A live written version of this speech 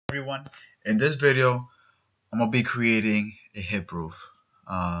Everyone, in this video I'm gonna be creating a hip roof.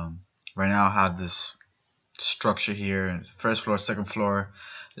 Right now I have this structure here, first floor, second floor.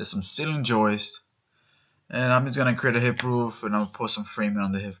 There's some ceiling joists, and I'm just gonna create a hip roof, and I'll put some framing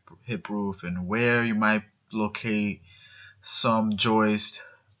on the hip roof, and where you might locate some joist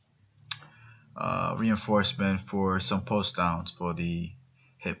reinforcement for some post downs for the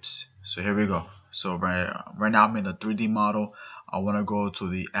hips. So here we go. So right now I'm in the 3D model. I want to go to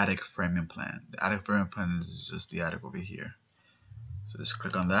the attic framing plan. The attic framing plan is just the attic over here. So just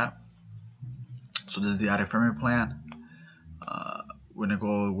click on that. So this is the attic framing plan. We're gonna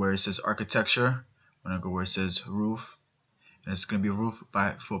go where it says architecture. We're gonna go where it says roof, and it's gonna be roof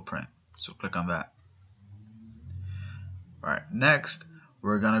by footprint. So click on that. All right. Next,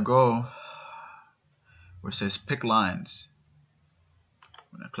 we're gonna go where it says pick lines.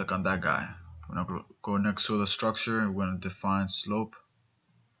 We're gonna click on that guy. We're gonna go next to the structure. We're gonna define slope.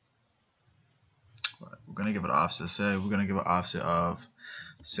 We're gonna give it an offset. Say we're gonna give an offset of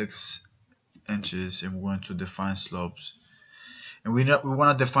 6 inches, and we're going to define slopes. And we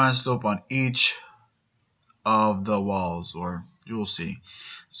want to define slope on each of the walls, or you'll see.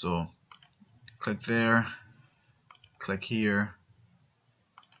 So click there, click here,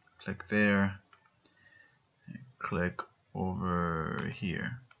 click there, and click over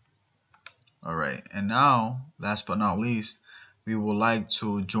here. Alright, and now last but not least, we would like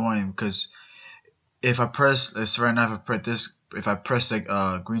to join, because if I press this right now, if I press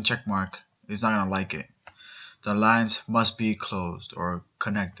the green check mark, it's not gonna like it. The lines must be closed or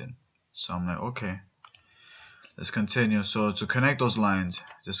connected. So I'm like, okay, let's continue. So to connect those lines,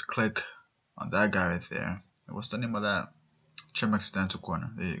 just click on that guy right there. What's the name of that? Trim extend to corner.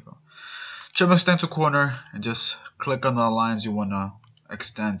 There you go. Trim extend to corner, and just click on the lines you wanna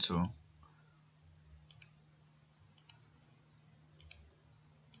extend to.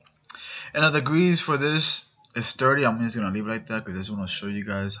 And the degrees for this is 30. I'm just gonna leave it like that because I just want to show you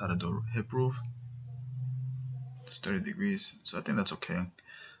guys how to do a hip roof. It's 30 degrees, so I think that's okay.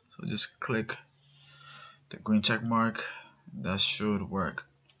 So just click the green check mark. That should work.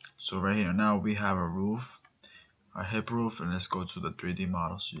 So right here now we have a roof, our hip roof, and let's go to the 3D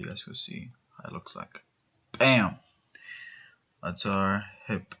model so you guys can see how it looks like. Bam! That's our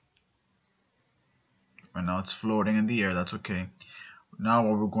hip. Right now it's floating in the air. That's okay. Now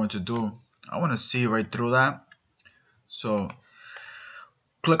what we're going to do, I want to see right through that. So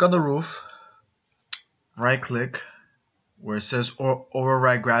click on the roof, right click where it says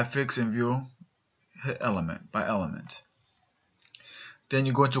override graphics and view, hit element by element. Then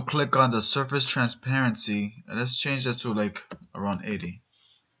you're going to click on the surface transparency, and let's change that to like around 80.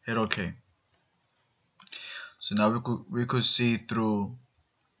 Hit OK. So now we could see through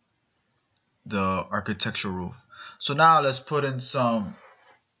the architectural roof. So now let's put in some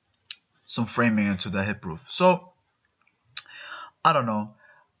framing into the hip roof. So I don't know,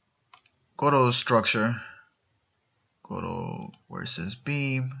 go to structure, go to where it says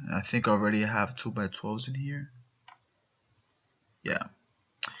beam, and I think I already have 2x12s in here. Yeah,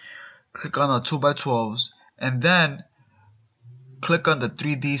 click on the 2x12s, and then click on the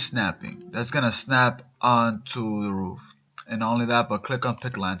 3D snapping. That's gonna snap onto the roof. And not only that, but click on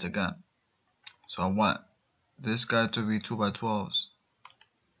pick lines again. So I want this guy to be 2x12s.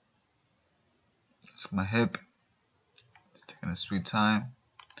 It's my hip. It's taking a sweet time.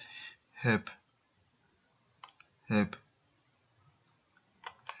 Hip, hip,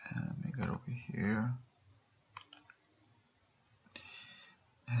 and make it over here.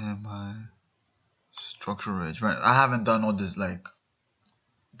 And my structure edge. Right, I haven't done all this, like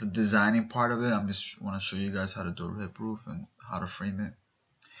the designing part of it. I'm just want to show you guys how to do a hip roof and how to frame it.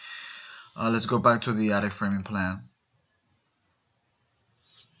 Let's go back to the attic framing plan.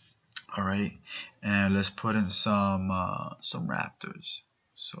 Alright, and let's put in some rafters.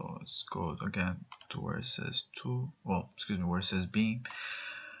 So let's go again to where it says where it says beam.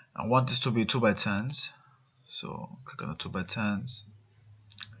 I want this to be 2x10s. So click on the 2x10s,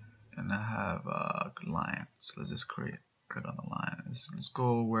 and I have a line. So let's just click on the line. Let's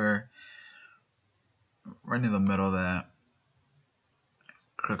go where right in the middle of that.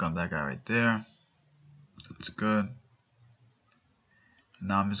 Click on that guy right there. That's good.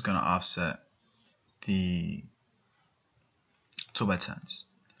 Now I'm just gonna offset the 2x10s.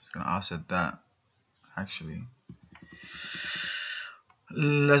 It's gonna offset that. Actually,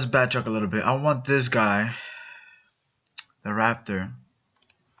 let's backtrack a little bit. I want this guy, the rafter,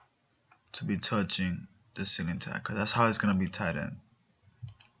 to be touching the ceiling tag, because that's how it's gonna be tied in.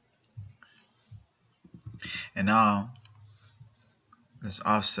 And now let's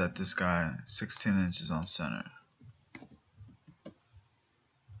offset this guy 16 inches on center.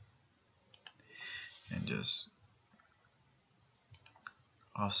 just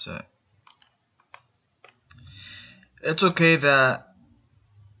offset. It's okay that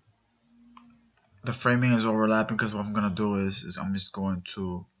the framing is overlapping, because what I'm gonna do is I'm just going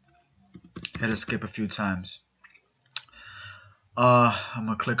to hit escape a few times. I'm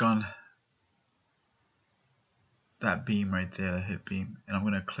gonna click on that beam right there, hit beam, and I'm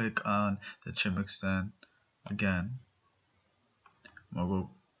gonna click on the trim extend again. I'm gonna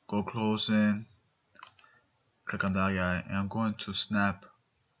go close in, click on that guy, and I'm going to snap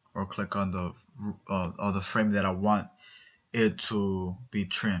or click on the frame that I want it to be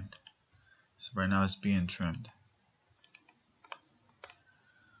trimmed. So right now it's being trimmed.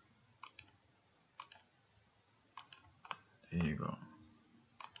 There you go.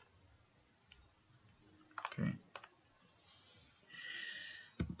 Okay.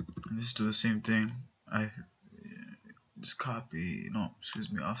 And just do the same thing. I just copy, no,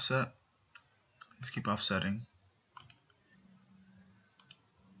 excuse me, offset. Let's keep offsetting.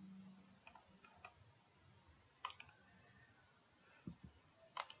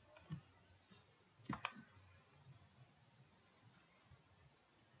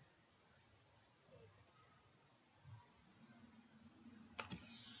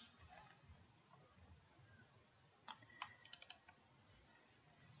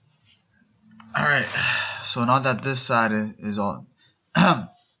 Alright, so now that this side is all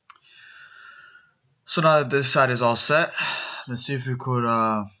so now that this side is all set, let's see if we could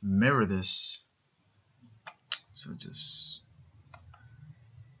mirror this. So just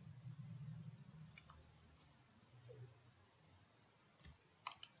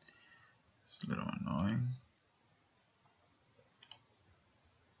it's a little annoying.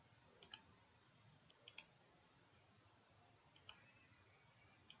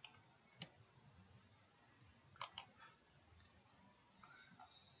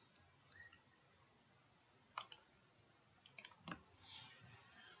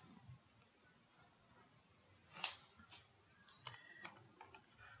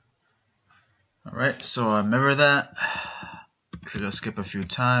 Alright, so I mirror that. Click on skip a few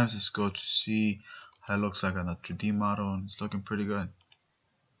times. Let's go to see how it looks like on the 3D model, and it's looking pretty good.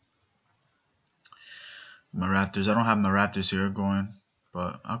 My raptors, I don't have my raptors here going,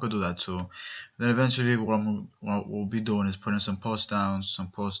 but I could do that too. Then eventually what we'll be doing is putting some post downs,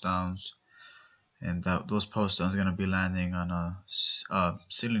 and those post downs are going to be landing on a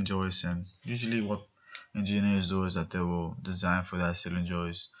ceiling joist. And usually what engineers do is that they will design for that ceiling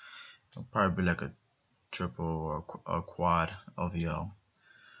joist. It'll probably be like a triple or a quad LVL.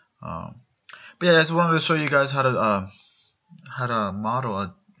 But yeah, I just wanted to show you guys how to model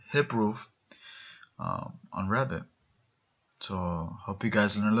a hip roof on Revit. So hope you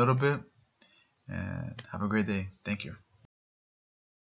guys learn a little bit, and have a great day. Thank you.